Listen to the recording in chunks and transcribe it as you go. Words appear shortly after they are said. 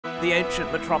the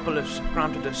ancient metropolis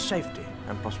granted us safety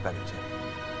and prosperity.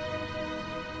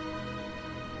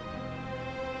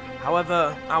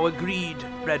 However, our greed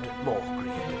bred more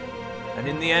greed, and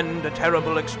in the end a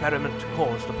terrible experiment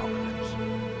caused apocalypse.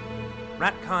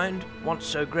 Ratkind, once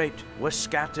so great, were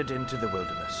scattered into the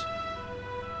wilderness.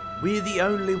 We're the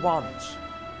only ones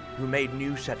who made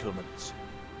new settlements.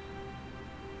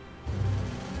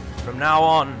 From now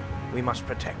on, we must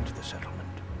protect the settlement.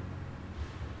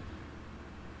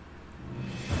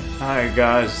 Hi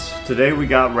guys, today we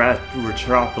got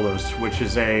Ratropolis, which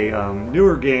is a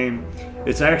newer game.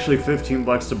 It's actually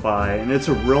 $15 to buy, and it's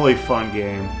a really fun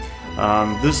game.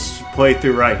 This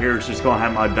playthrough right here is just going to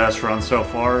have my best run so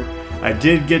far. I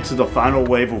did get to the final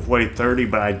wave of wave 30,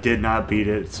 but I did not beat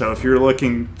it. So if you're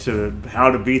looking to how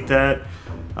to beat that,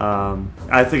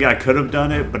 I think I could have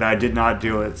done it, but I did not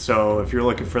do it. So if you're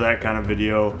looking for that kind of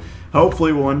video,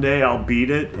 hopefully one day I'll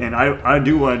beat it. And I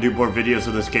do want to do more videos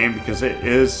of this game because it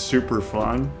is super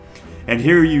fun. And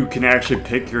here you can actually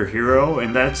pick your hero,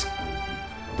 and that's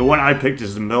the one I picked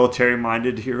is the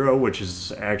military-minded hero, which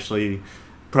is actually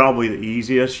probably the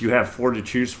easiest. You have 4 to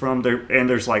choose from there, and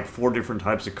there's like 4 different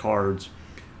types of cards.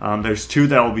 There's 2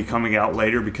 that will be coming out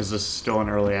later because this is still in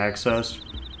early access.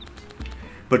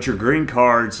 But your green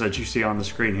cards that you see on the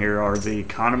screen here are the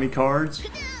economy cards,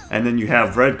 and then you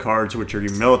have red cards, which are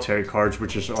your military cards,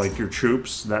 which is like your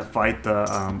troops that fight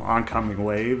the oncoming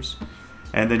waves.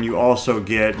 And then you also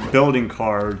get building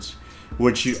cards,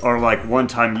 which are like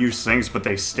one-time use things, but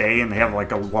they stay and they have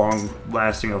like a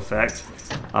long-lasting effect.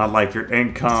 Like your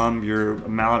income, your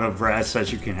amount of rats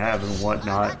that you can have and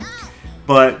whatnot.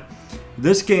 But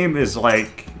this game is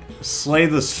like Slay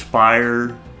the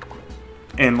Spire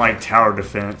and like tower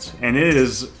defense, and it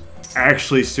is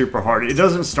actually super hard. It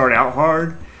doesn't start out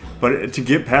hard, but to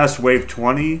get past wave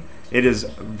 20, it is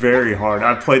very hard.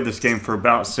 I played this game for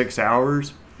about 6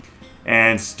 hours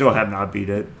and still have not beat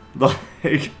it.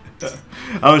 Like,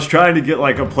 I was trying to get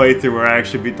like a playthrough where I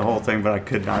actually beat the whole thing, but I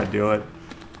could not do it.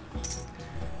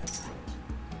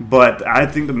 But I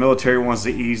think the military one's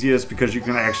the easiest because you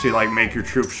can actually like make your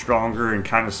troops stronger and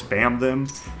kind of spam them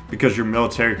because your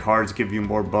military cards give you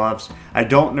more buffs. I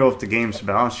don't know if the game's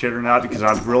balanced yet or not because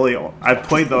I've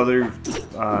played the other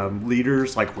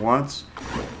leaders like once,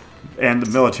 and the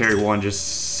military one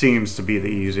just seems to be the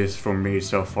easiest for me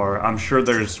so far. I'm sure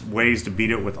there's ways to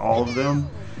beat it with all of them,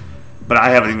 but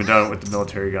I haven't even done it with the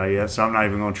military guy yet, so I'm not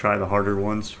even going to try the harder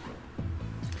ones.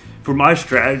 For my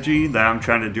strategy that I'm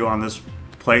trying to do on this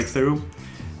playthrough,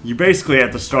 you basically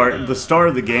at the start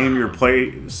of the game, your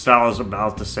play style is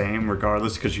about the same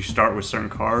regardless because you start with certain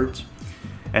cards,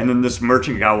 and then this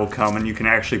merchant guy will come and you can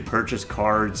actually purchase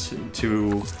cards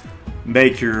to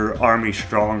make your army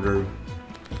stronger.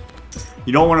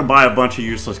 You don't want to buy a bunch of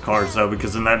useless cards though,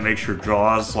 because then that makes your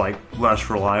draws like less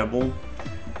reliable.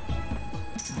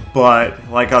 But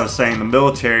like I was saying, the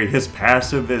military, his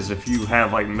passive is if you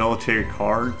have like military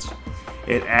cards,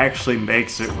 it actually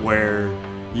makes it where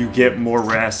you get more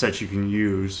rats that you can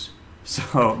use,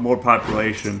 so more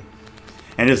population.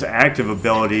 And his active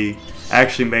ability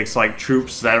actually makes like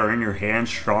troops that are in your hand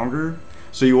stronger,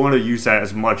 so you want to use that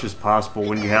as much as possible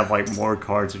when you have like more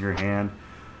cards in your hand.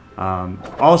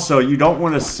 Also, you don't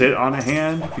want to sit on a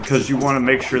hand because you want to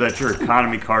make sure that your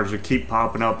economy cards will keep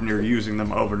popping up and you're using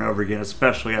them over and over again,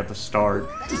 especially at the start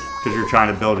because you're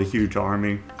trying to build a huge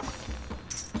army.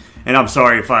 And I'm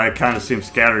sorry if I kind of seem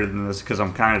scattered in this because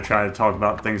I'm kind of trying to talk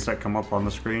about things that come up on the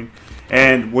screen.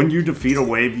 And when you defeat a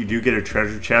wave, you do get a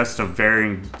treasure chest of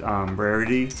varying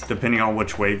rarity depending on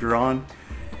which wave you're on.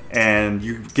 And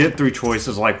you get 3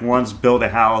 choices, like one's build a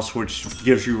house, which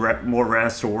gives you more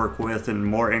rats to work with and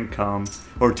more income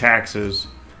or taxes.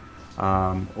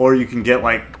 Or you can get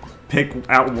like, pick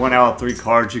out 1 out of 3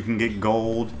 cards, you can get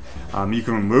gold. You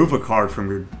can remove a card from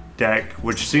your deck,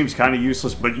 which seems kind of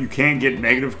useless, but you can get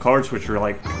negative cards, which are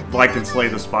like in Slay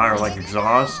the Spire, like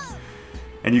exhaust,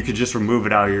 and you can just remove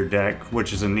it out of your deck,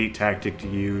 which is a neat tactic to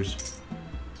use.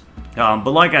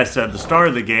 But like I said, the start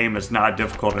of the game is not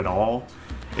difficult at all.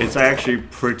 It's actually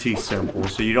pretty simple,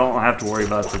 so you don't have to worry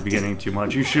about the beginning too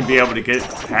much. You should be able to get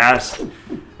past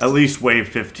at least wave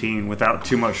 15 without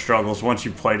too much struggles once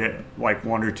you've played it like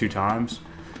 1 or 2 times.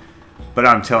 But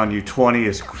I'm telling you, 20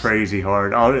 is crazy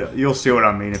hard. You'll see what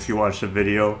I mean if you watch the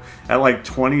video. At like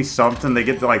 20 something, they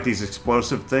get to like these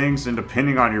explosive things, and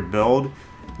depending on your build,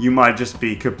 you might just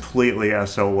be completely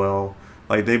SOL.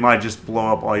 Like they might just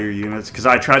blow up all your units. Because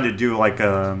I tried to do like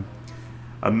a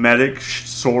medic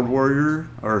sword warrior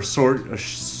or a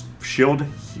shield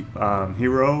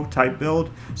hero type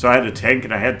build. So I had a tank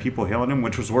and I had people healing him,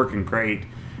 which was working great.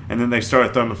 And then they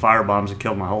started throwing the fire bombs and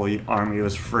killed my whole army. It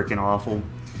was freaking awful.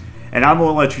 And I'm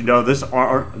gonna let you know this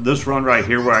run right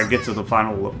here where I get to the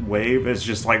final wave is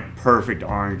just like perfect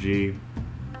RNG.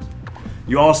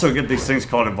 You also get these things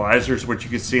called advisors, which you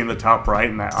can see in the top right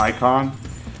in that icon.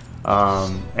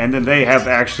 And then they have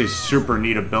actually super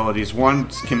neat abilities. One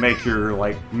can make your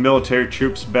like military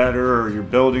troops better, or your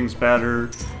buildings better,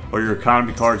 or your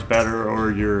economy cards better,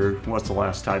 or your, what's the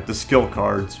last type? The skill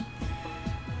cards.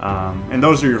 And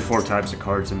those are your 4 types of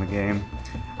cards in the game.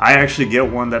 I actually get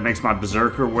one that makes my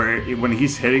Berserker, where when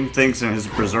he's hitting things in his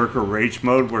Berserker Rage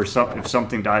mode, where if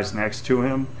something dies next to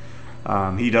him,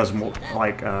 he does more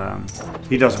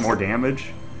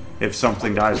damage if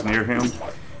something dies near him.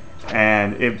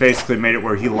 And it basically made it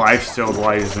where he life-stealed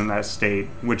while he's in that state,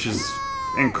 which is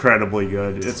incredibly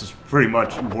good. It's pretty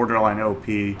much borderline OP,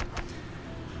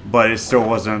 but it still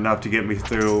wasn't enough to get me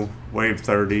through Wave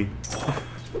 30.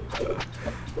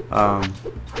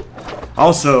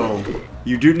 Also,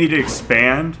 you do need to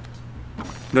expand.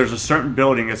 There's a certain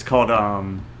building, it's called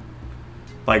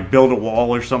like build a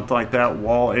wall or something like that,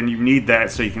 and you need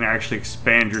that so you can actually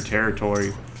expand your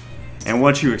territory. And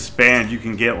once you expand, you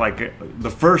can get like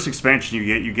the first expansion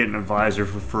you get an advisor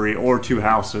for free, or 2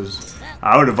 houses.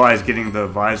 I would advise getting the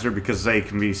advisor because they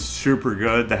can be super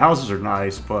good. The houses are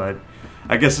nice, but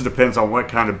I guess it depends on what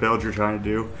kind of build you're trying to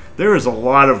do. There is a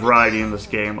lot of variety in this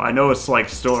game. I know it's like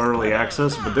still early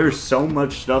access, but there's so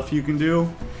much stuff you can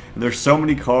do. And there's so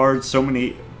many cards, so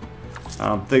many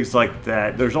things like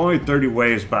that. There's only 30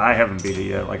 waves, but I haven't beat it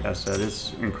yet. Like I said,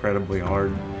 it's incredibly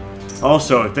hard.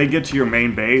 Also, if they get to your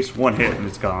main base, 1 hit and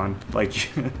it's gone. Like,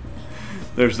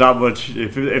 there's not much.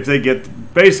 If they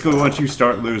get, basically once you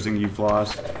start losing, you've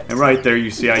lost. And right there, you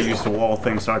see I used the wall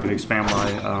thing so I can expand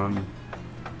my.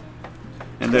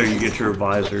 And there you get your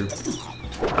advisor.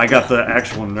 I got the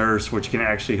actual nurse, which can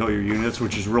actually heal your units,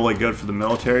 which is really good for the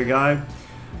military guy,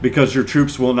 because your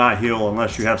troops will not heal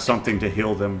unless you have something to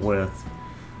heal them with.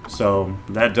 So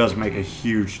that does make a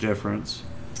huge difference.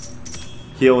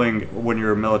 Healing when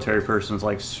you're a military person is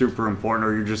like super important,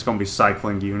 or you're just going to be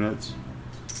cycling units.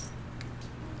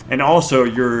 And also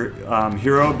your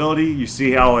hero ability, you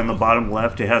see how in the bottom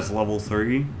left it has level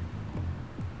 3?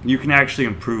 You can actually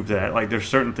improve that. Like there's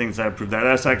certain things that improve that.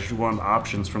 That's actually one of the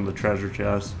options from the treasure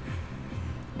chest.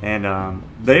 And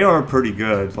they are pretty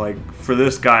good. Like for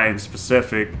this guy in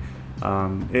specific,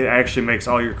 it actually makes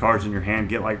all your cards in your hand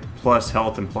get like plus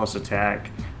health and plus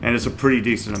attack. And it's a pretty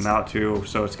decent amount too,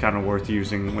 so it's kind of worth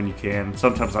using when you can.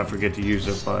 Sometimes I forget to use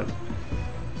it, but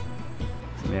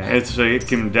yeah, it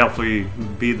can definitely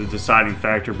be the deciding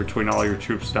factor between all your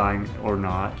troops dying or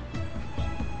not.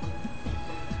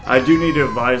 I do need to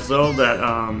advise though that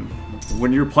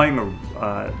when you're playing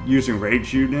using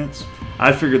rage units,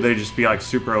 I figured they'd just be like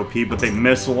super OP, but they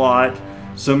miss a lot.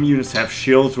 Some units have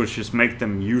shields, which just make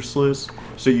them useless.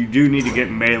 So you do need to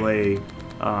get melee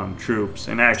troops,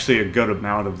 and actually a good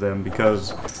amount of them,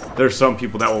 because there's some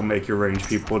people that will make your range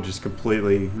people just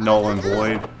completely null and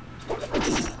void.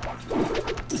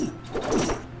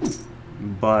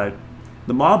 But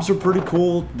the mobs are pretty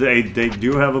cool. They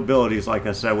do have abilities, like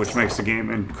I said, which makes the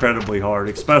game incredibly hard,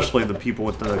 especially the people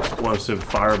with the explosive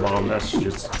firebomb. That's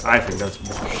just, I think that's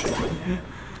bullshit.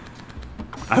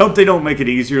 I hope they don't make it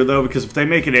easier though, because if they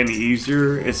make it any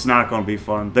easier, it's not going to be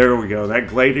fun. There we go. That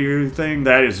gladiator thing,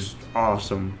 that is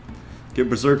awesome. Get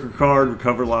Berserker card,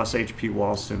 recover lost HP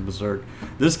whilst in Berserk.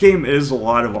 This game is a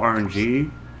lot of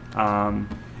RNG.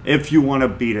 If you want to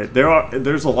beat it,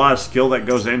 there's a lot of skill that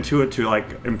goes into it to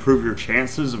like improve your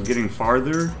chances of getting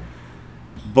farther.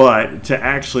 But to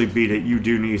actually beat it, you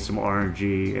do need some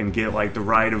RNG and get like the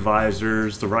right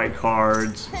advisors, the right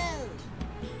cards.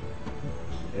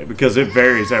 Because it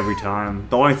varies every time.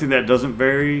 The only thing that doesn't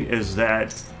vary is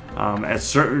that at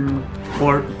certain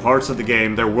parts of the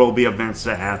game, there will be events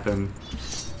that happen.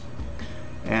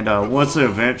 And once the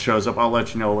event shows up, I'll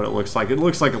let you know what it looks like. It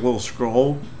looks like a little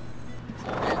scroll.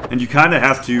 And you kind of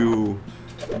have to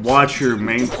watch your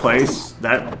main place,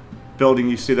 that building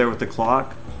you see there with the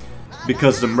clock,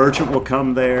 because the merchant will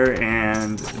come there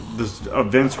and the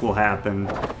events will happen.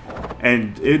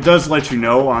 And it does let you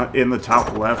know in the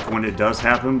top left when it does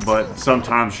happen, but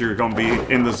sometimes you're going to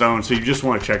be in the zone, so you just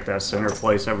want to check that center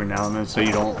place every now and then so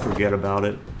you don't forget about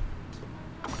it.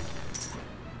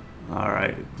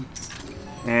 Alright.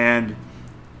 And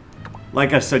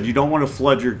like I said, you don't want to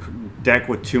flood your deck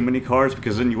with too many cards,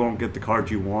 because then you won't get the cards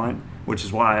you want, which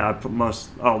is why I put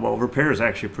well, repair is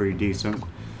actually pretty decent.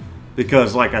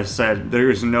 Because, like I said, there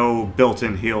is no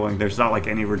built-in healing. There's not, like,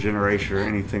 any regeneration or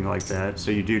anything like that.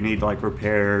 So you do need, like,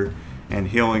 repair and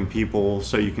healing people,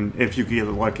 so you can, if you get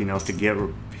lucky enough to get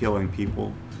healing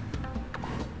people.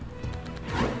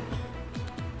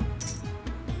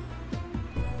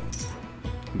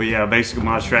 But yeah, basically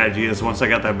my strategy is once I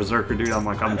got that Berserker dude, I'm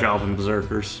like, I'm dropping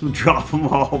Berserkers. Drop them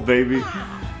all, baby.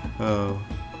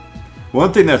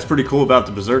 One thing that's pretty cool about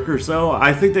the Berserkers, though,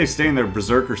 I think they stay in their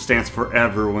Berserker stance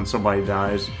forever when somebody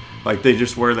dies. Like, they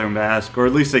just wear their mask, or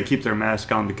at least they keep their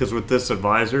mask on, because with this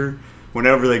advisor,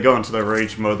 whenever they go into their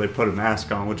rage mode, they put a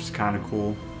mask on, which is kind of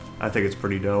cool. I think it's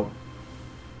pretty dope.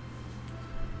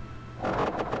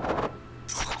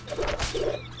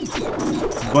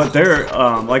 But there,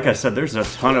 like I said, there's a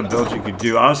ton of builds you could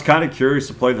do. I was kind of curious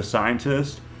to play the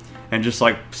Scientist and just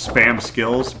like spam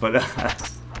skills, but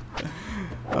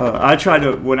I try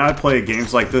to, when I play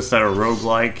games like this that are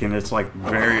roguelike and it's like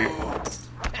very,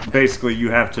 basically you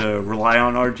have to rely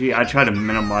on RNG, I try to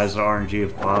minimize the RNG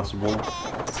if possible.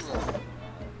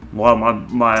 While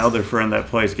my other friend that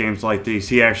plays games like these,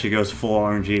 he actually goes full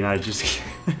RNG and I just,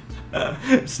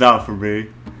 it's not for me.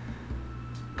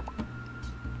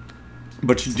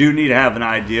 But you do need to have an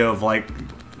idea of like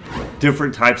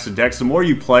different types of decks. The more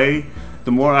you play,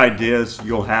 the more ideas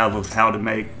you'll have of how to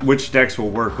make, which decks will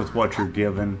work with what you're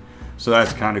given. So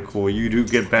that's kind of cool. You do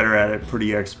get better at it pretty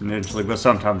exponentially, but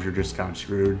sometimes you're just kind of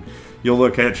screwed. You'll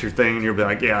look at your thing and you'll be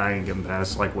like, yeah, I ain't getting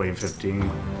past like wave 15.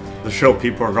 The show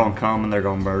people are going to come and they're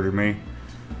going to murder me.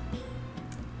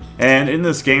 And in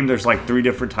this game, there's like 3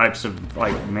 different types of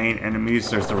like main enemies.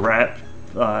 There's the rat,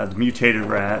 the mutated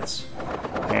rats,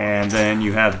 and then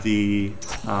you have the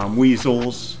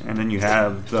weasels, and then you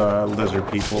have the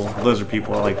lizard people. Lizard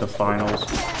people are like the finals.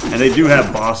 And they do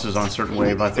have bosses on certain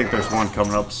waves. I think there's one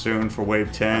coming up soon for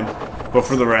wave 10. But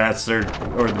for the rats, or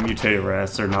the mutated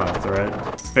rats, they're not a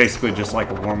threat. Basically just like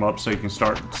a warm-up so you can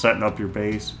start setting up your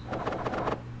base.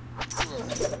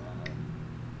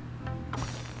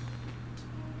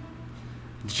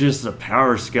 Just the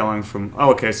power scaling from...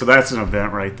 Oh, okay, so that's an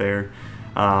event right there.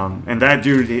 And that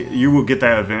dude, you will get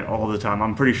that event all the time.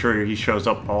 I'm pretty sure he shows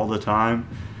up all the time.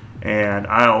 And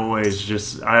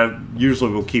I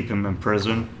usually will keep him in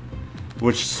prison,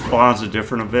 which spawns a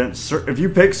different event. If you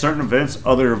pick certain events,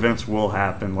 other events will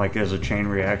happen, like as a chain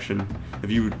reaction, if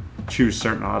you choose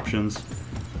certain options.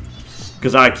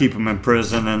 Because I keep him in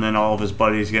prison, and then all of his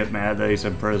buddies get mad that he's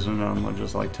in prison, and I'm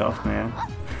just like, tough, man.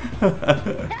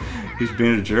 He's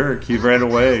being a jerk. He ran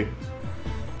away.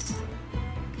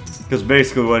 Because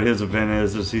basically what his event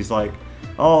is he's like,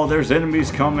 oh, there's enemies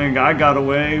coming, I got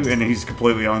away, and he's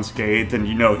completely unscathed, and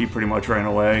you know he pretty much ran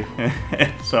away.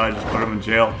 So I just put him in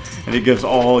jail, and he gives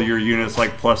all your units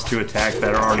like +2 attack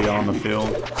that are already on the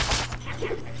field.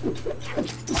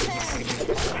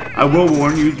 I will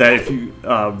warn you that if you,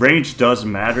 range does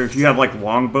matter. If you have like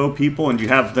longbow people and you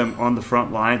have them on the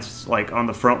front lines, like on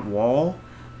the front wall,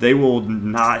 they will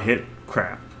not hit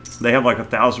crap. They have like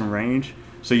 1,000 range.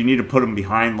 So you need to put them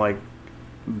behind like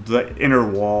the inner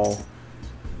wall.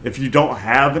 If you don't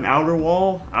have an outer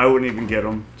wall, I wouldn't even get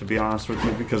them, to be honest with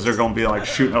you, because they're going to be like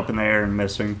shooting up in the air and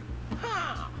missing.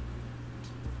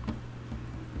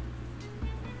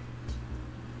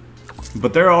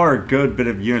 But there are a good bit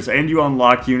of units, and you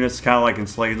unlock units kind of like in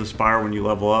Slay the Spire when you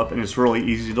level up, and it's really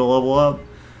easy to level up.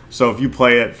 So if you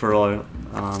play it for like,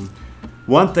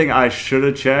 one thing I should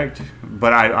have checked,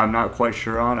 but I'm not quite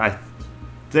sure on, I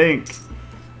think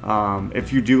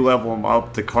if you do level them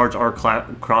up, the cards are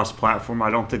cross-platform. I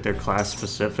don't think they're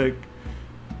class-specific,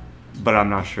 but I'm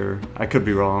not sure. I could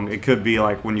be wrong. It could be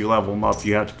like when you level them up,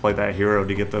 you have to play that hero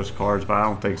to get those cards, but I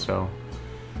don't think so,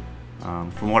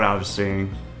 from what I was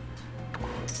seeing.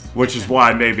 Which is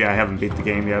why maybe I haven't beat the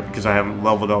game yet, because I haven't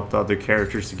leveled up the other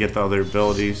characters to get the other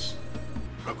abilities.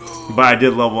 But I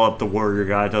did level up the warrior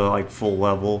guy to like full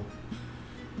level,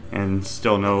 and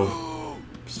still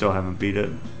haven't beat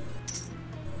it.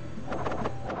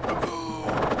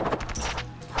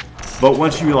 But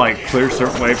once you like clear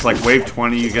certain waves, like wave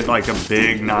 20, you get like a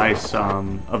big, nice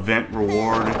event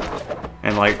reward,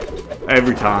 and like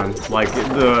every time, like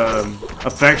the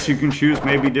effects you can choose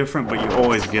may be different, but you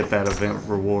always get that event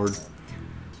reward.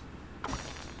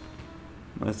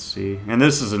 Let's see, and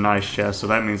this is a nice chest, so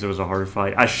that means it was a hard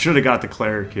fight. I should have got the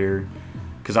cleric here,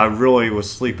 because I really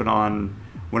was sleeping on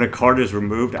when a card is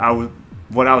removed.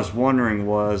 What I was wondering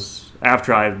was,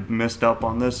 after I messed up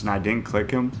on this and I didn't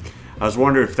click him, I was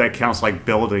wondering if that counts like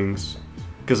buildings,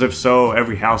 because if so,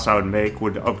 every house I would make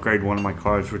would upgrade one of my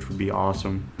cards, which would be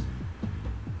awesome.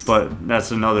 But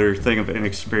that's another thing of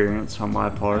inexperience on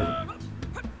my part.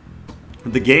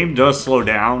 The game does slow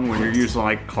down when you're using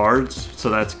like cards, so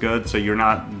that's good, so you're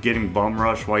not getting bum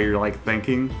rush while you're like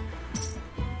thinking.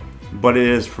 But it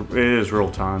is real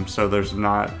time, so there's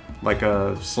not like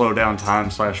a slow down time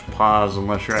 / pause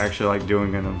unless you're actually like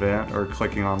doing an event or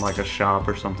clicking on like a shop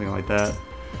or something like that.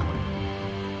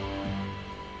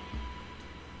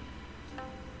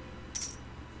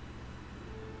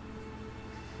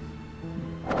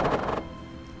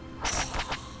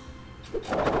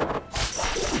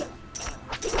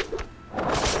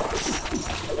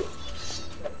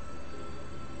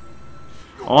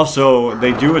 Also,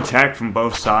 they do attack from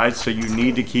both sides, so you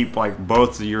need to keep like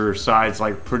both of your sides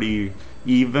like pretty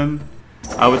even,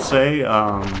 I would say.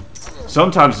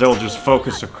 Sometimes they'll just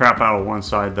focus the crap out of one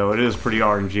side, though. It is pretty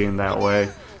RNG in that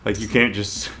way. Like, you can't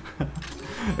just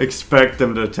expect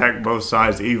them to attack both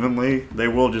sides evenly. They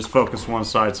will just focus one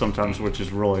side sometimes, which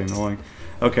is really annoying.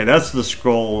 Okay, that's the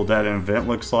scroll that an event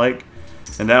looks like.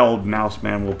 And that old mouse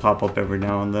man will pop up every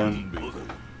now and then.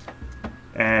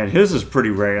 And his is pretty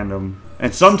random.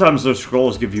 And sometimes those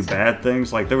scrolls give you bad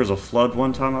things. Like, there was a flood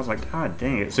one time. I was like, God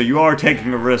dang it. So you are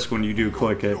taking a risk when you do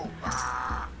click it.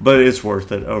 But it's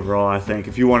worth it overall, I think,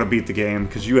 if you want to beat the game.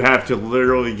 Because you have to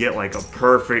literally get, like, a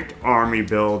perfect army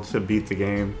build to beat the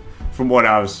game. From what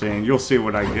I was seeing. You'll see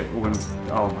what I get when...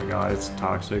 Oh my god, it's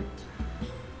toxic.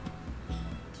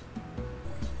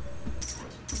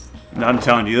 And I'm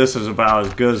telling you, this is about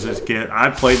as good as it gets.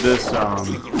 I played this,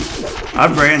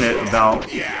 I ran it about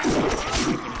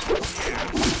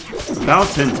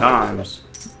 10 times.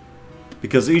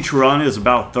 Because each run is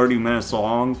about 30 minutes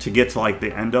long to get to, like,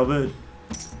 the end of it.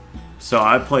 So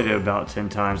I played it about 10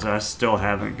 times, and I still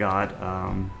haven't got,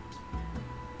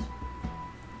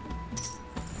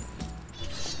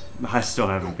 I still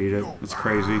haven't beat it. It's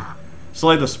crazy.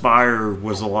 Slay the Spire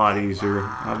was a lot easier.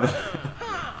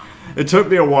 It took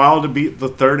me a while to beat the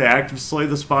third act of Slay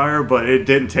the Spire, but it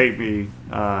didn't take me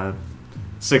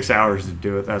 6 hours to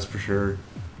do it, that's for sure.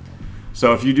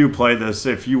 So if you do play this,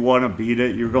 if you want to beat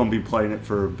it, you're going to be playing it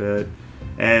for a bit.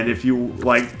 And if you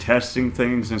like testing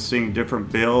things and seeing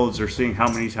different builds or seeing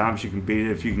how many times you can beat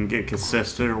it, if you can get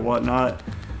consistent or whatnot,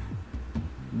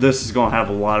 this is going to have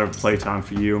a lot of playtime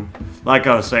for you. Like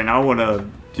I was saying, I want to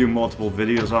do multiple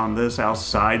videos on this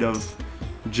outside of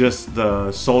just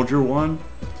the soldier one.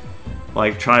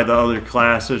 Like, try the other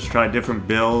classes, try different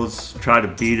builds, try to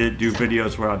beat it, do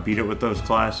videos where I beat it with those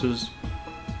classes.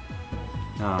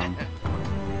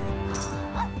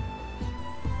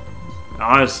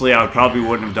 Honestly, I probably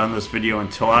wouldn't have done this video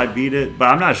until I beat it, but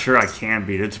I'm not sure I can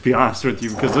beat it, to be honest with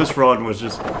you, because this run was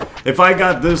just... If I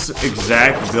got this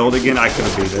exact build again, I could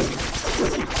have beat it.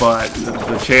 But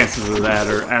the chances of that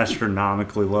are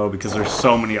astronomically low, because there's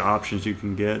so many options you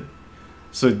can get.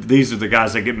 So these are the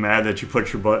guys that get mad that you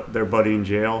put their buddy in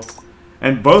jail.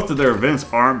 And both of their events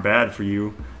aren't bad for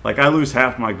you. Like, I lose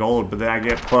half my gold, but then I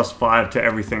get +5 to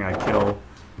everything I kill.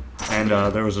 And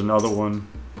there was another one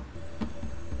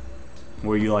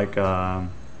where you, like,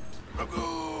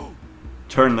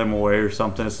 turn them away or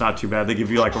something. It's not too bad. They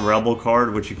give you, like, a rebel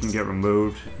card, which you can get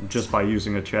removed just by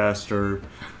using a chest. Or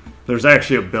there's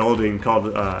actually a building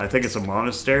called, I think it's a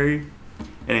monastery.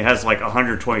 And it has, like,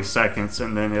 120 seconds,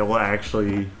 and then it will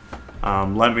actually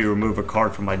let me remove a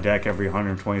card from my deck every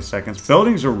 120 seconds.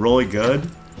 Buildings are really good,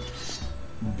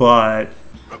 but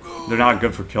they're not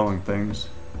good for killing things,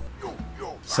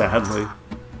 sadly.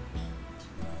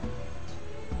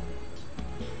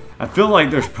 I feel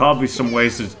like there's probably some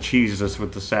ways to cheese this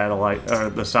with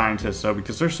the the scientists, though,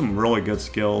 because there's some really good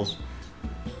skills.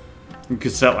 You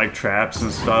could set, like, traps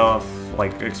and stuff,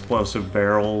 like explosive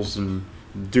barrels, and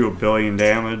do 1 billion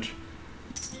damage.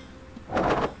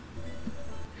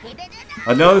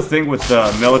 Another thing with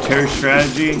the military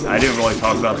strategy, I didn't really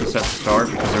talk about this at the start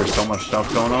because there's so much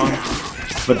stuff going on,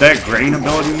 but that grain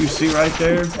ability you see right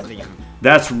there,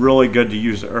 that's really good to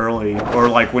use early, or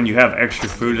like when you have extra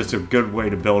food. It's a good way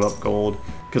to build up gold,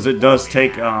 because it does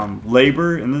take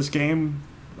labor in this game,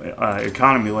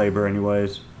 economy labor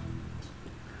anyways.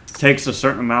 It takes a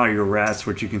certain amount of your rats,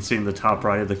 which you can see in the top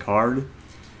right of the card,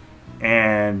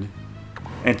 and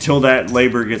until that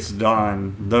labor gets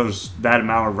done, that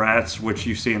amount of rats, which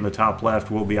you see in the top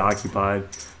left, will be occupied.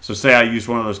 So say I use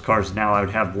one of those cards now, I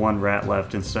would have 1 rat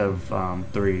left instead of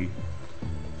 3.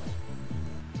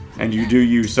 And you do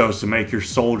use those to make your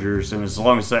soldiers, and as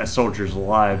long as that soldier's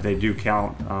alive, they do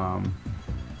count.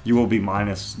 You will be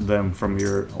minus them from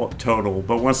your total,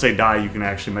 but once they die, you can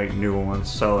actually make new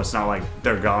ones, so it's not like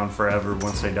they're gone forever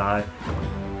once they die.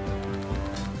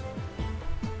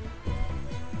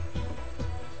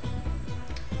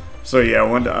 So yeah,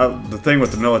 the thing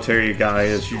with the military guy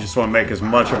is you just want to make as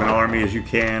much of an army as you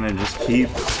can and just keep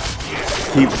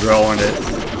growing it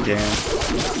again.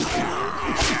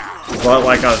 But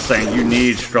like I was saying, you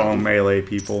need strong melee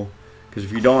people, because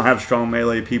if you don't have strong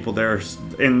melee people there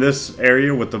in this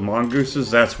area with the mongooses,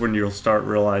 that's when you'll start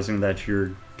realizing that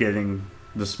you're getting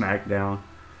the smackdown.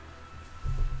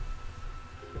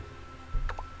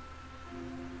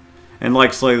 And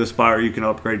like Slay the Spire, you can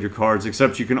upgrade your cards,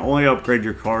 except you can only upgrade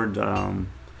your card,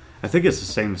 I think it's the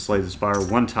same as Slay the Spire,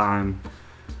 1 time.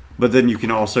 But then you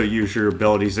can also use your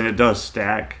abilities, and it does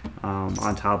stack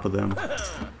on top of them.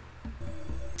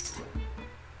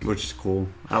 which is cool.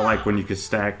 I like when you can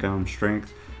stack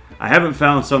strength. I haven't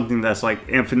found something that's like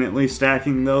infinitely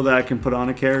stacking though that I can put on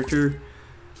a character,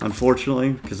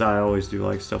 unfortunately, because I always do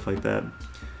like stuff like that.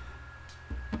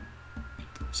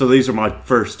 So these are my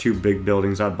first 2 big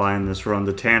buildings I buy in this run.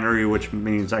 The tannery, which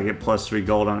means I get +3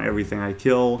 gold on everything I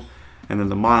kill. And then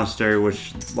the monastery,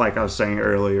 which, like I was saying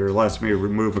earlier, lets me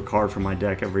remove a card from my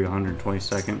deck every 120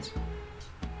 seconds.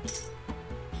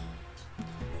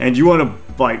 And you want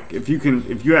to, like, if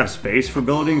you have space for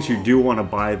buildings, you do want to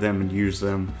buy them and use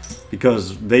them.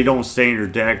 Because they don't stay in your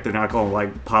deck. They're not going to,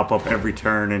 like, pop up every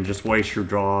turn and just waste your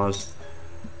draws.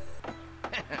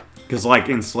 Because, like,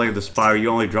 in Slay the Spire, you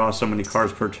only draw so many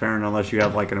cards per turn unless you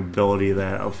have, like, an ability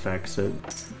that affects it.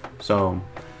 So,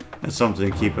 that's something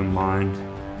to keep in mind.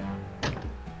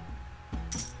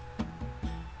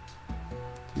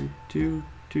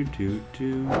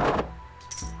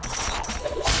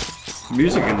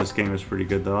 Music in this game is pretty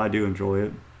good, though. I do enjoy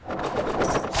it.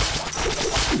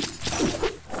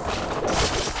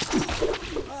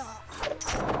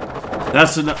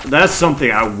 That's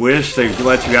something I wish they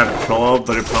let you have control of,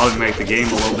 but it'd probably make the game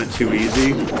a little bit too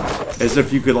easy. As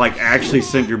if you could like actually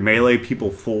send your melee people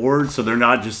forward, so they're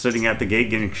not just sitting at the gate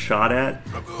getting shot at.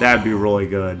 That'd be really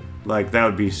good. Like that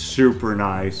would be super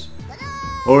nice.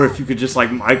 Or if you could just like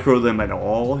micro them at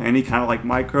all, any kind of like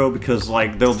micro, because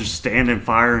like they'll just stand and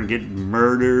fire and get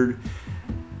murdered.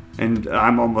 And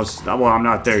I'm almost, well, I'm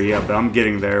not there yet, but I'm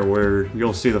getting there where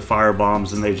you'll see the fire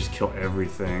bombs and they just kill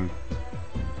everything.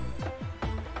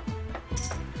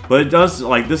 But it does,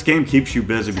 like, this game keeps you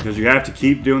busy because you have to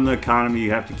keep doing the economy,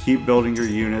 you have to keep building your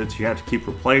units, you have to keep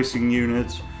replacing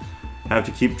units, you have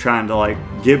to keep trying to, like,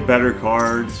 get better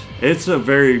cards. It's a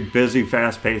very busy,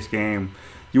 fast-paced game.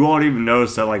 You won't even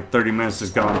notice that, like, 30 minutes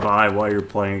has gone by while you're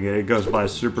playing it. It goes by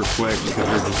super quick because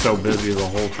you're just so busy the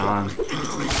whole time.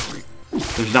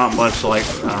 There's not much, like,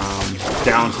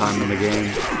 downtime in the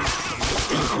game.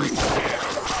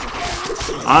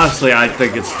 Honestly, I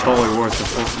think it's totally worth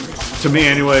it. To me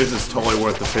anyways, it's totally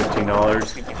worth the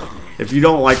 $15. If you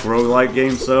don't like roguelike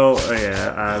games though,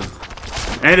 yeah,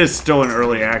 and it's still in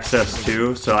early access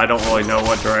too, so I don't really know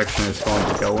what direction it's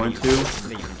going to go into.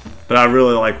 But I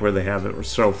really like where they have it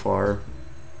so far.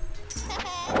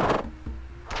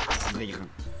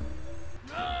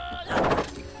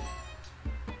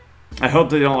 I hope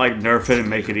they don't like nerf it and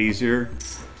make it easier.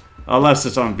 Unless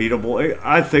it's unbeatable.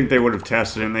 I think they would have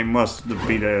tested it and they must have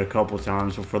beat it a couple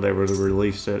times before they would have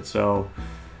released it. So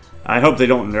I hope they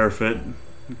don't nerf it.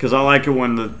 Because I like it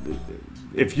when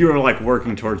if you're like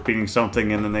working towards beating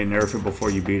something and then they nerf it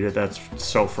before you beat it, that's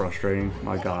so frustrating.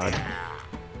 My god.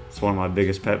 It's one of my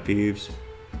biggest pet peeves.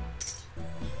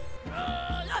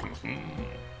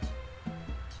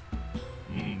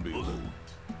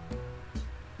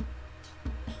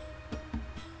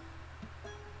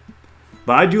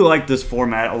 But I do like this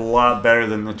format a lot better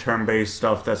than the turn-based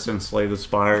stuff that's in Slay the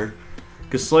Spire.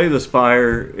 Because Slay the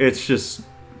Spire, it's just,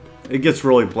 it gets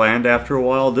really bland after a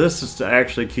while. This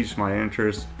actually keeps my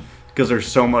interest because there's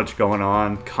so much going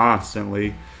on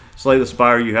constantly. Slay the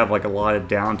Spire, you have like a lot of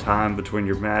downtime between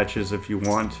your matches if you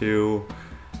want to.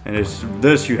 And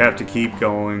this you have to keep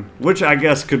going, which I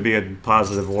guess could be a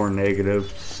positive or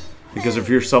negative. Because if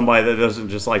you're somebody that doesn't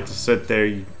just like to sit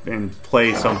there and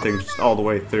play something all the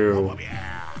way through,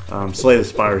 Slay the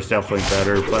Spire is definitely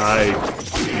better, but I'd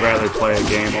rather play a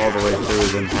game all the way through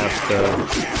than have to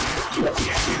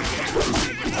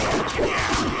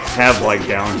have like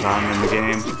downtime in the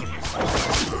game.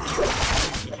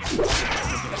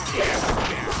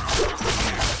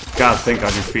 Gotta think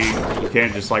on your feet. You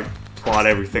can't just like plot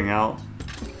everything out.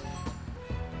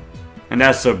 And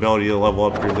that's the ability to level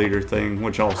up your leader thing,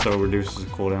 which also reduces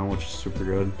the cooldown, which is super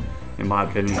good, in my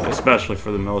opinion, especially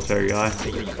for the military guy.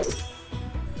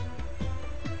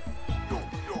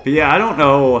 But yeah, I don't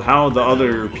know how the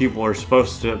other people are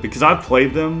supposed to, because I've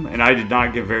played them, and I did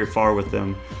not get very far with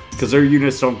them, because their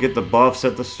units don't get the buffs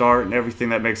at the start and everything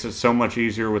that makes it so much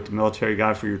easier with the military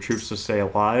guy for your troops to stay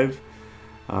alive.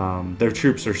 Their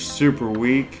troops are super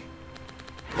weak.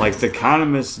 Like the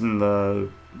economist and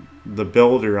the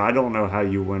builder, I don't know how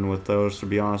you win with those, to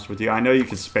be honest with you. I know you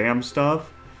can spam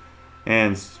stuff,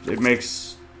 and it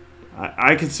makes...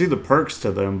 I can see the perks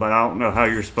to them, but I don't know how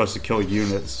you're supposed to kill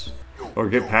units or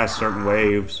get past certain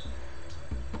waves.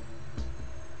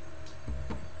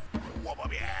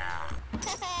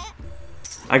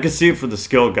 I can see it for the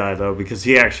skill guy, though, because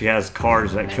he actually has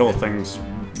cards that kill things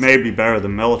maybe better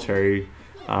than military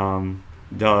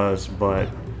does, but...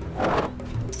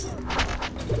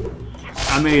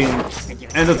 I mean,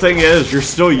 and the thing is, you're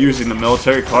still using the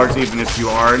military cards even if you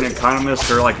are an economist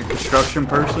or like a construction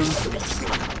person.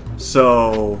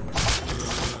 So,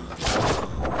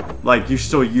 like, you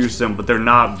still use them, but they're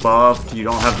not buffed. You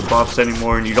don't have the buffs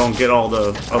anymore, and you don't get all the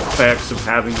effects of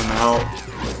having them out.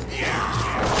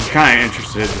 I'm kind of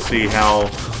interested to see how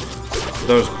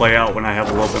those play out when I have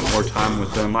a little bit more time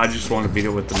with them. I just want to beat it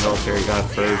with the military guy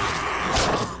first.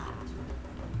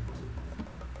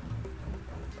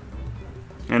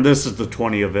 And this is the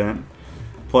 20 event.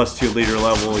 Plus 2 leader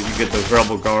level, you get those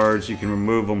rebel guards, you can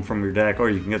remove them from your deck, or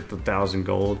you can get the 1,000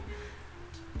 gold.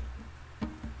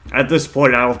 At this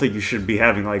point, I don't think you should be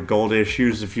having like gold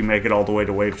issues if you make it all the way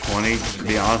to wave 20, to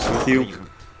be honest with you.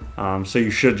 So you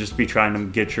should just be trying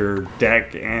to get your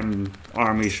deck and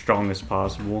army strong as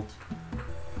possible.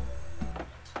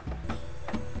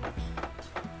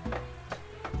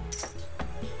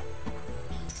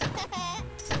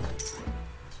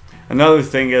 Another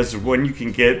thing is when you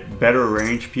can get better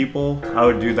range people, I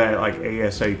would do that like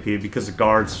ASAP because the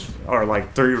guards are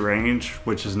like 3 range,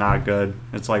 which is not good.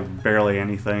 It's like barely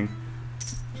anything.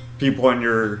 People in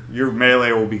your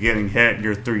melee will be getting hit,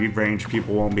 your 3 range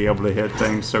people won't be able to hit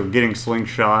things, so getting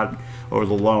slingshot or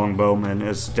the longbowman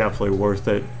is definitely worth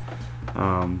it.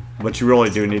 But you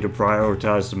really do need to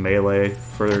prioritize the melee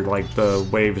for like the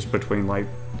waves between like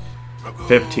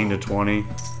 15 to 20,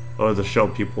 or the show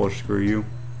people will screw you.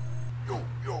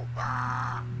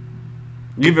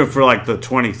 Even for like the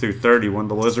 20 through 30, when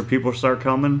the lizard people start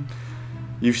coming,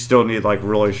 you still need like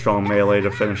really strong melee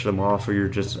to finish them off, or you're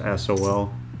just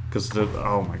SOL. Because,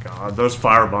 oh my god, those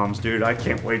fire bombs, dude, I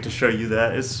can't wait to show you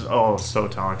that. It's, oh, so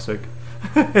toxic.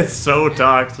 It's so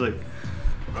toxic.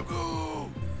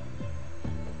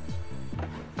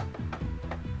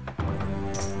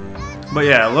 But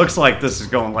yeah, it looks like this is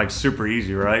going like super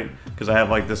easy, right? Because I have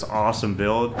like this awesome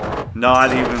build.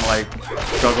 Not even like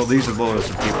struggle. These are the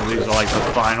lizard people. These are like the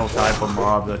final type of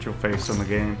mob that you'll face in the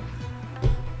game.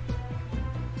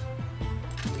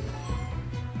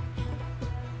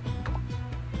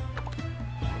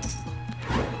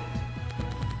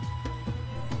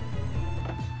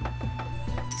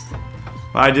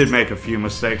 I did make a few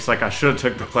mistakes. Like I should have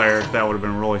took the cleric. That would have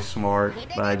been really smart,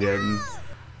 but I didn't.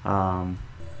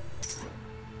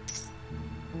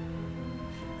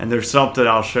 And there's something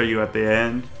I'll show you at the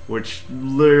end, which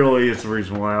literally is the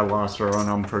reason why I lost a run,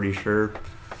 I'm pretty sure.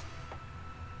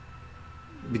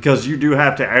 Because you do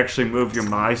have to actually move your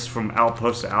mice from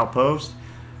outpost to outpost.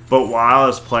 But while I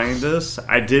was playing this,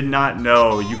 I did not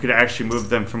know you could actually move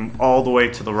them from all the way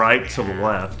to the right to the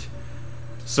left.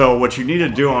 So what you need to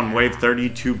do on wave 30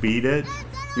 to beat it,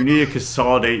 you need to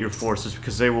consolidate your forces,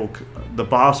 because the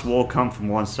boss will come from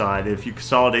one side. If you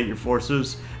consolidate your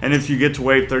forces, and if you get to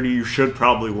wave 30, you should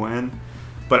probably win.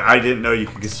 But I didn't know you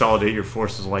could consolidate your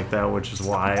forces like that, which is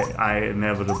why I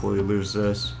inevitably lose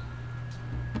this.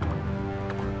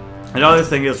 Another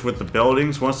thing is with the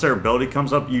buildings, once their ability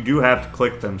comes up, you do have to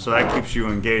click them, so that keeps you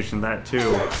engaged in that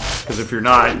too. Because if you're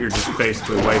not, you're just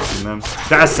basically wasting them.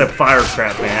 That's that fire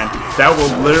trap, man. That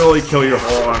will literally kill your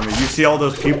whole army. You see all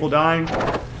those people dying?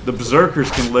 The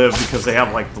berserkers can live because they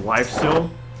have like the life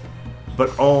steal.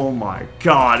 But oh my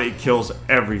god, it kills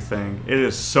everything. It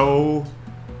is so...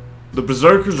 The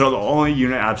berserkers are the only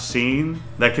unit I've seen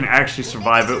that can actually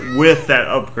survive it with that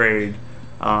upgrade.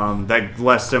 That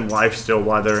lets them life steal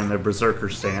while they're in their berserker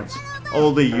stance.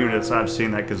 All the units I've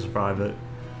seen that can survive it.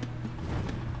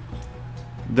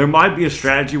 There might be a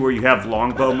strategy where you have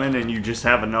longbowmen and you just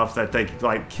have enough that they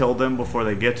like kill them before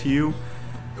they get to you.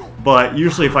 But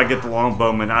usually if I get the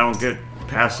longbowmen, I don't get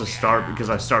past the start because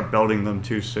I start building them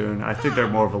too soon. I think they're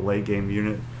more of a late game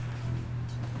unit.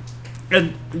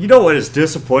 And you know what is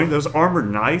disappointing? Those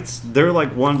armored knights, they're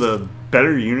like one of the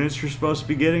better units you're supposed to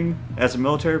be getting as a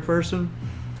military person.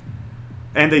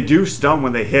 And they do stun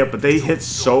when they hit, but they hit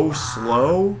so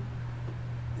slow.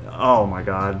 Oh my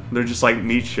god. They're just like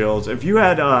meat shields. If you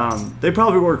had, they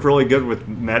probably work really good with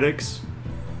medics.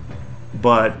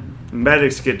 But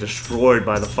medics get destroyed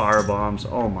by the fire bombs.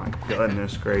 Oh my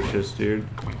goodness gracious, dude.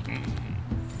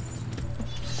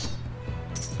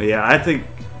 But yeah, I think,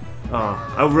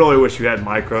 I really wish you had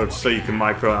micro so you can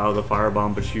micro out of the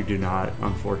firebomb, but you do not,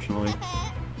 unfortunately.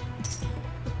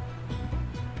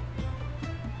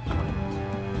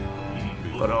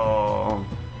 But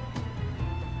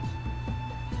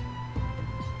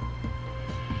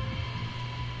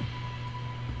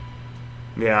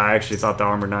yeah, I actually thought the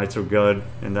armored knights were good,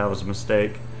 and that was a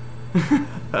mistake.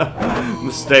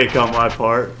 Mistake on my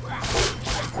part.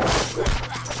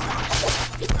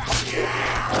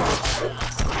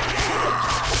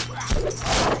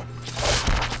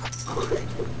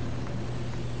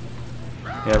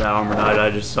 Yeah, that armor knight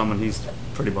I just summoned, he's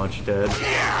pretty much dead.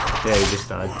 Yeah, he just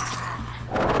died.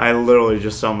 I literally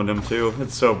just summoned him too.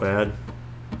 It's so bad.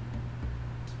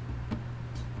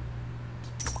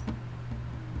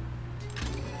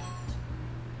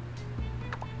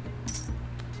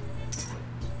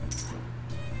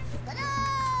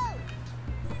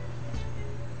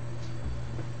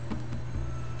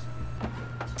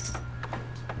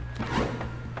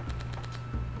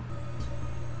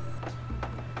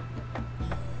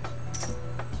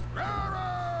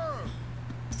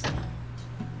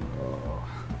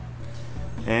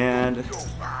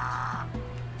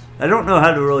 I don't know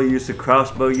how to really use the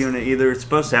crossbow unit either. It's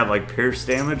supposed to have like pierce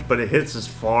damage, but it hits as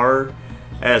far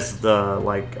as the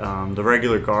the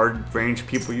regular guard range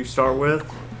people you start with.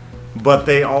 But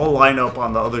they all line up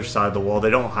on the other side of the wall. They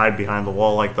don't hide behind the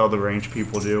wall like the other range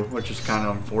people do, which is kind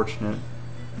of unfortunate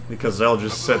because they'll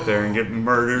just sit there and get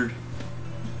murdered.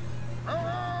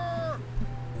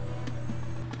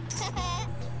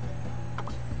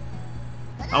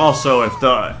 Also, if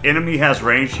the enemy has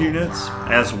ranged units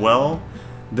as well,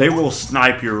 they will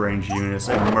snipe your ranged units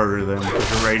and murder them because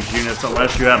the ranged units,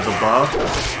 unless you have the buff,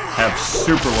 have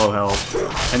super low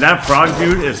health. And that frog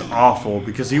dude is awful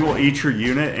because he will eat your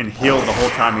unit and heal the whole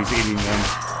time he's eating them.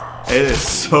 It is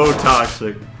so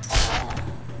toxic.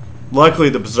 Luckily,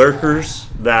 the berserkers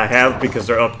that I have, because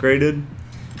they're upgraded,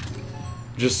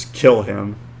 just kill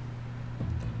him.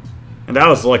 And that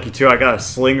was lucky too. I got a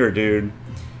slinger dude,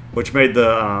 which made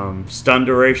the stun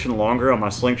duration longer on my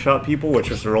slingshot people, which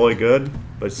was really good,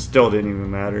 but still didn't even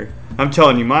matter. I'm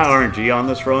telling you, my RNG on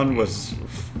this run was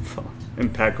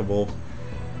impeccable.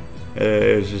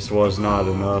 It just was not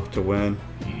enough to win.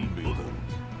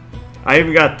 I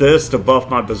even got this to buff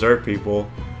my berserk people,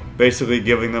 basically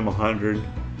giving them 100.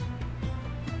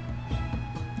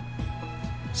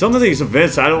 Some of these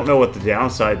events, I don't know what the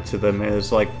downside to them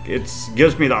is. Like, it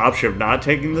gives me the option of not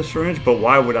taking the syringe, but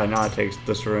why would I not take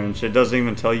the syringe? It doesn't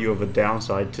even tell you of a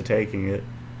downside to taking it.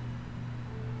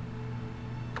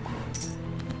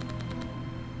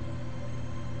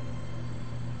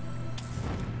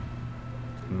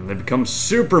 And they become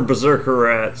super berserker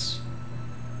rats.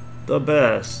 The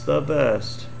best, the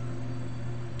best.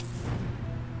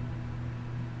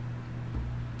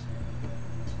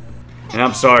 And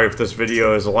I'm sorry if this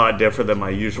video is a lot different than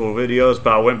my usual videos,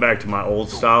 but I went back to my old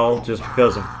style just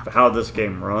because of how this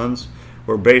game runs.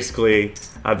 Where basically,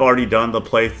 I've already done the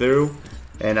playthrough,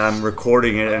 and I'm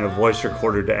recording it in a voice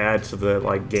recorder to add to the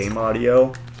game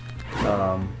audio.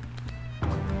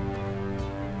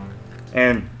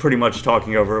 And pretty much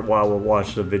talking over it while we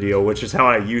watch the video, which is how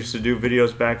I used to do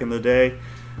videos back in the day.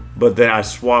 But then I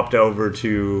swapped over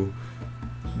to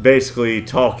basically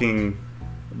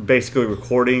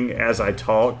recording as I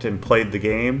talked and played the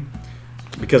game,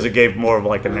 because it gave more of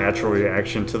a natural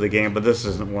reaction to the game. But this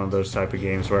isn't one of those type of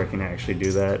games where I can actually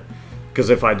do that, because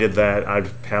if I did that, I'd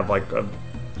have a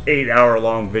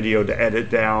 8-hour-long video to edit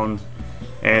down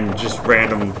and just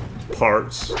random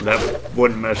parts that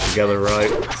wouldn't mesh together right.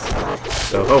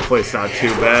 So hopefully it's not too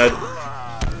bad,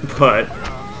 but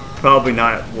probably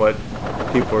not what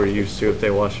people are used to if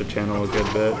they watch the channel a good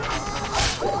bit.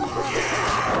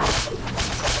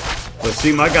 But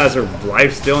see, my guys are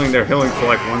life-stealing. They're healing for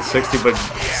 160, but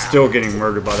still getting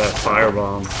murdered by that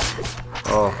firebomb.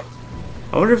 Oh.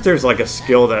 I wonder if there's a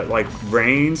skill that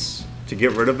rains to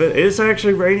get rid of it. It is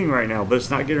actually raining right now, but it's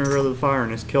not getting rid of the fire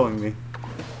and it's killing me.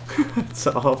 It's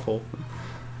awful.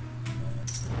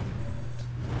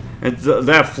 And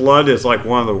that flood is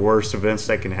one of the worst events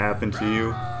that can happen to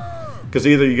you. Because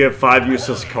either you get 5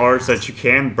 useless cards that you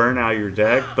can burn out of your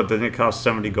deck, but then it costs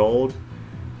 70 gold.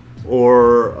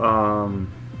 Or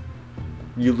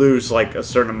you lose a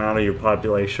certain amount of your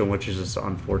population, which is just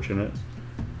unfortunate.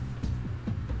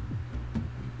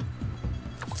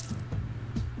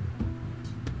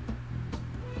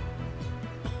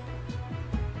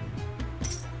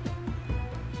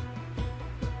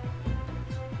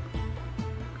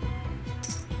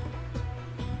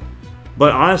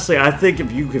 But honestly, I think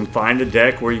if you can find a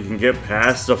deck where you can get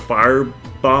past the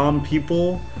firebomb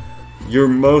people, you're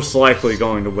most likely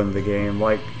going to win the game.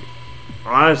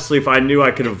 Honestly, if I knew I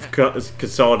could have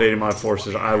consolidated my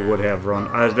forces, I would have run.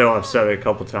 I know I've said it a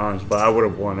couple times, but I would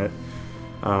have won it.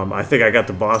 I think I got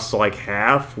the boss to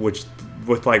half, which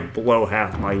with below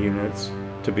half my units,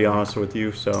 to be honest with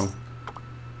you. So.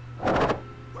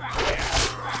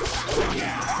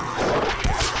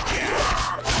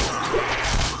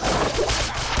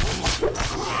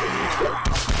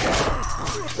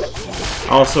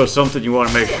 Also, something you want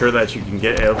to make sure that you can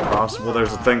get if possible.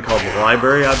 There's a thing called the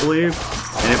library, I believe,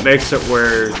 and it makes it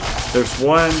where there's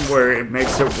one where it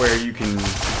makes it where you can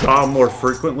draw more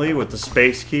frequently with the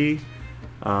space key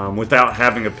without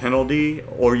having a penalty,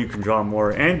 or you can draw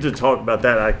more. And to talk about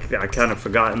that, I kind of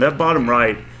forgot. In that bottom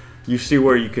right, you see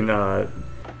where you can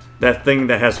that thing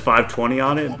that has 520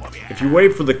 on it. If you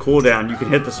wait for the cooldown, you can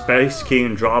hit the space key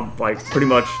and draw, pretty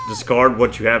much discard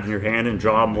what you have in your hand and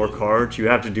draw more cards. You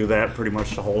have to do that pretty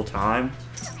much the whole time.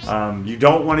 You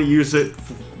don't want to use it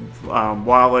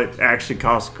while it actually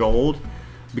costs gold,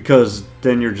 because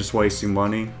then you're just wasting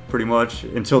money, pretty much,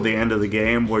 until the end of the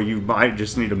game, where you might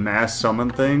just need to mass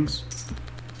summon things.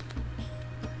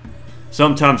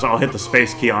 Sometimes I'll hit the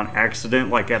space key on accident,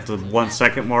 like at the 1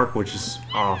 second mark, which is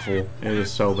awful. It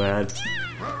is so bad.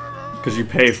 Because you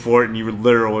pay for it and you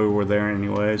literally were there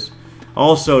anyways.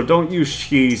 Also, don't use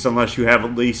cheese unless you have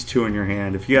at least 2 in your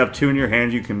hand. If you have 2 in your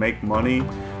hand, you can make money.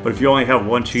 But if you only have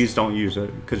 1 cheese, don't use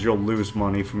it. Because you'll lose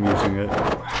money from using it.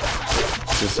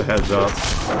 Just a heads up.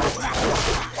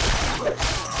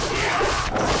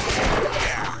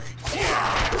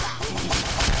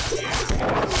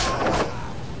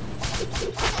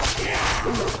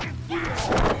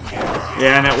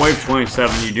 Yeah, and at wave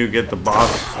 27 you do get the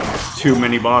boss, 2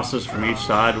 mini bosses from each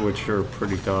side, which are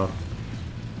pretty tough.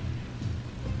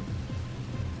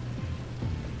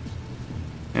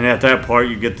 And at that part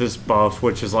you get this buff,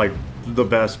 which is like the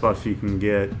best buff you can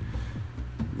get.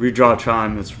 Redraw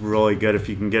time is really good. If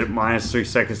you can get it minus 3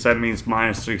 seconds, that means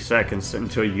minus 3 seconds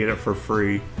until you get it for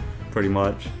free, pretty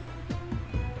much.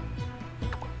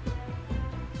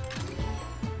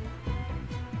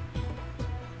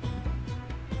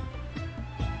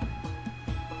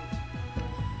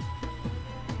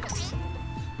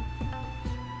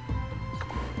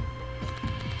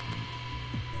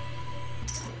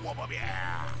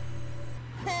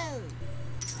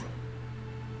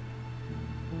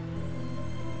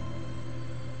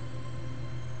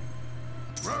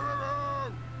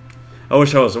 I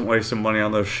wish I wasn't wasting money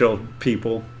on those shield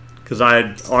people, because I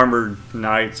had armored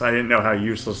knights. I didn't know how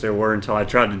useless they were until I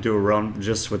tried to do a run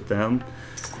just with them.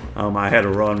 I had a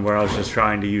run where I was just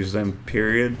trying to use them,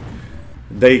 period.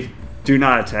 They do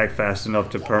not attack fast enough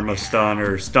to perma-stun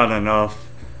or stun enough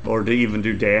or to even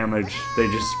do damage. They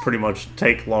just pretty much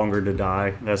take longer to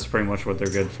die. That's pretty much what they're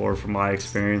good for, from my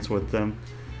experience with them.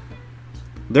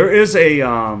 There is a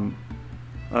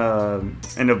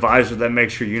an advisor that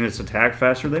makes your units attack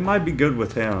faster. They might be good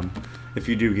with him if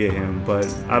you do get him, but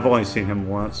I've only seen him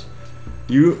once.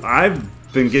 I've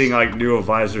been getting like new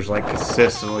advisors like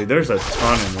consistently. There's a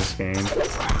ton in this game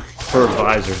for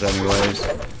advisors anyways.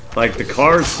 Like the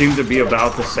cards seem to be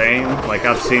about the same. Like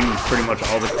I've seen pretty much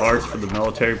all the cards for the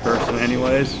military person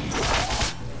anyways.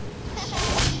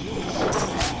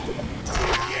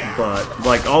 But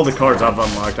like all the cards I've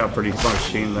unlocked, I've pretty much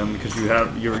seen them because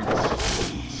you're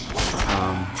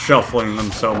shuffling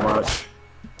them so much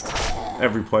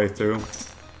every playthrough.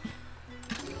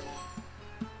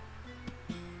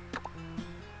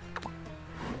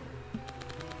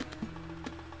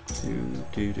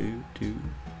 Do.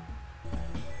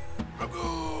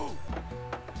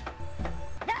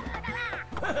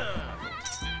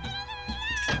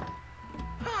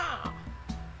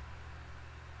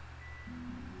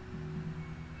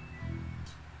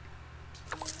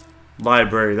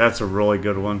 Library, that's a really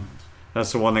good one.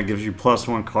 That's the one that gives you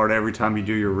 +1 card every time you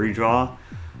do your redraw.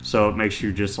 So it makes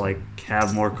you just like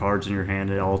have more cards in your hand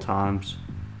at all times.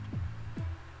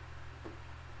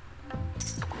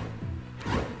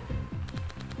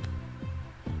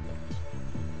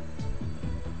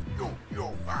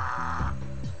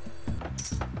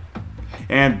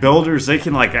 And builders, they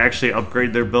can like actually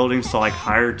upgrade their buildings to like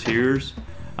higher tiers.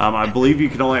 I believe you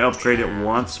can only upgrade it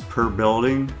once per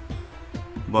building,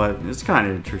 but it's kind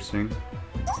of interesting.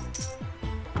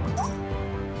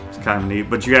 It's kind of neat,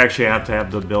 but you actually have to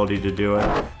have the ability to do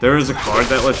it. There is a card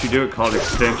that lets you do it called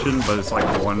Extension, but it's like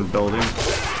 1 building,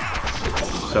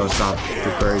 so it's not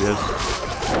the greatest.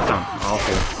 It's not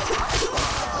awful.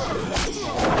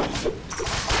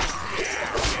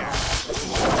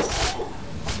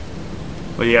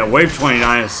 But yeah, wave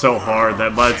 29 is so hard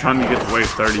that by the time you get to wave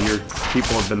 30, your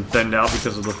people have been thinned out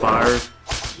because of the fire.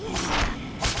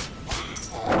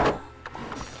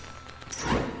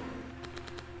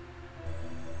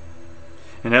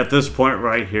 And at this point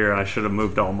right here, I should have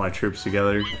moved all my troops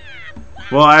together.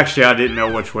 Well, actually, I didn't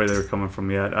know which way they were coming from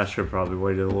yet. I should have probably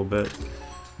waited a little bit.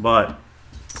 But,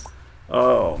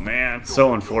 oh man,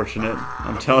 so unfortunate.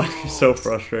 I'm telling you, so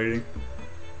frustrating.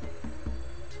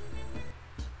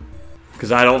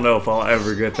 Because I don't know if I'll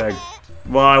ever get that.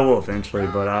 Well, I will eventually,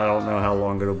 but I don't know how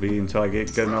long it'll be until I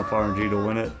get good enough RNG to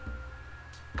win it.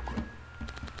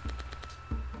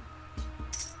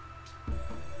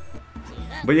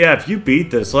 But yeah, if you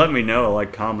beat this, let me know.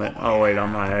 Like, comment. Oh wait,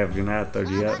 I'm not having that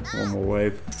 30 yet. One more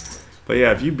wave. But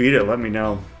yeah, if you beat it, let me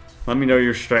know. Let me know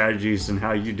your strategies and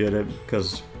how you did it.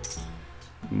 Because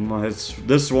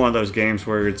this is one of those games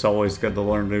where it's always good to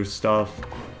learn new stuff.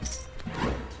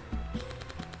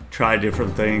 Try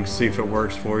different things, see if it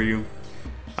works for you.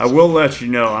 I will let you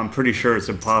know, I'm pretty sure it's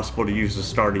impossible to use the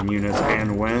starting units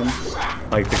and win.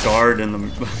 Like the guard and the,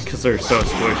 because they're so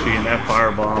squishy, and that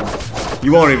firebomb.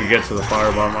 You won't even get to the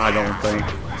firebomb, I don't think.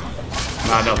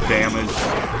 Not enough damage.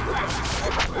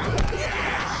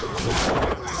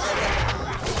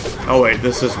 Oh wait,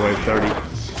 this is wave 30.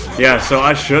 Yeah, so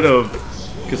I should have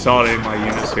consolidated my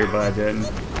units here, but I didn't.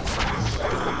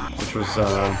 Which was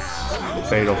a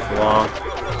fatal flaw.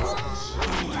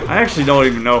 I actually don't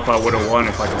even know if I would have won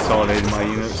if I consolidated my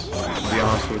units, to be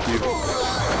honest with you.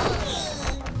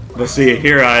 But see,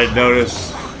 here I had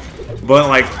noticed, but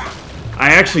like, I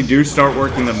actually do start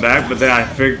working them back, but then I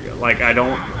figure, like, I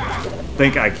don't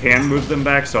think I can move them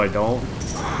back, so I don't.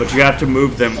 But you have to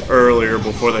move them earlier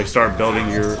before they start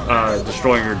building your,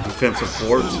 destroying your defensive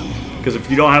forts. Because if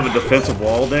you don't have a defensive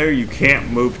wall there, you can't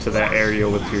move to that area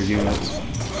with your units,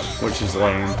 which is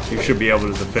lame. You should be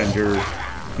able to defend your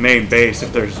main base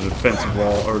if there's a defensive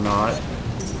wall or not.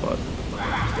 But,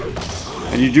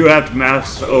 and you do have to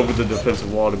mass over the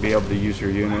defensive wall to be able to use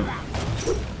your unit.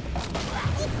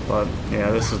 But yeah,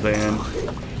 this is the end.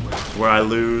 It's where I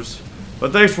lose.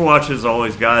 But thanks for watching as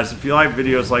always, guys. If you like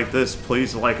videos like this,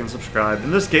 please like and subscribe.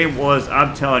 And this game was,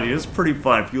 I'm telling you, it's pretty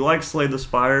fun. If you like Slay the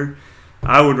Spire,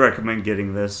 I would recommend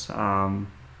getting this. I've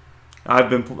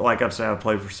been, like I've said, I've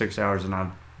played for 6 hours and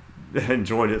I've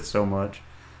enjoyed it so much.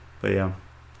 But yeah.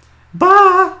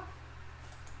 Bye!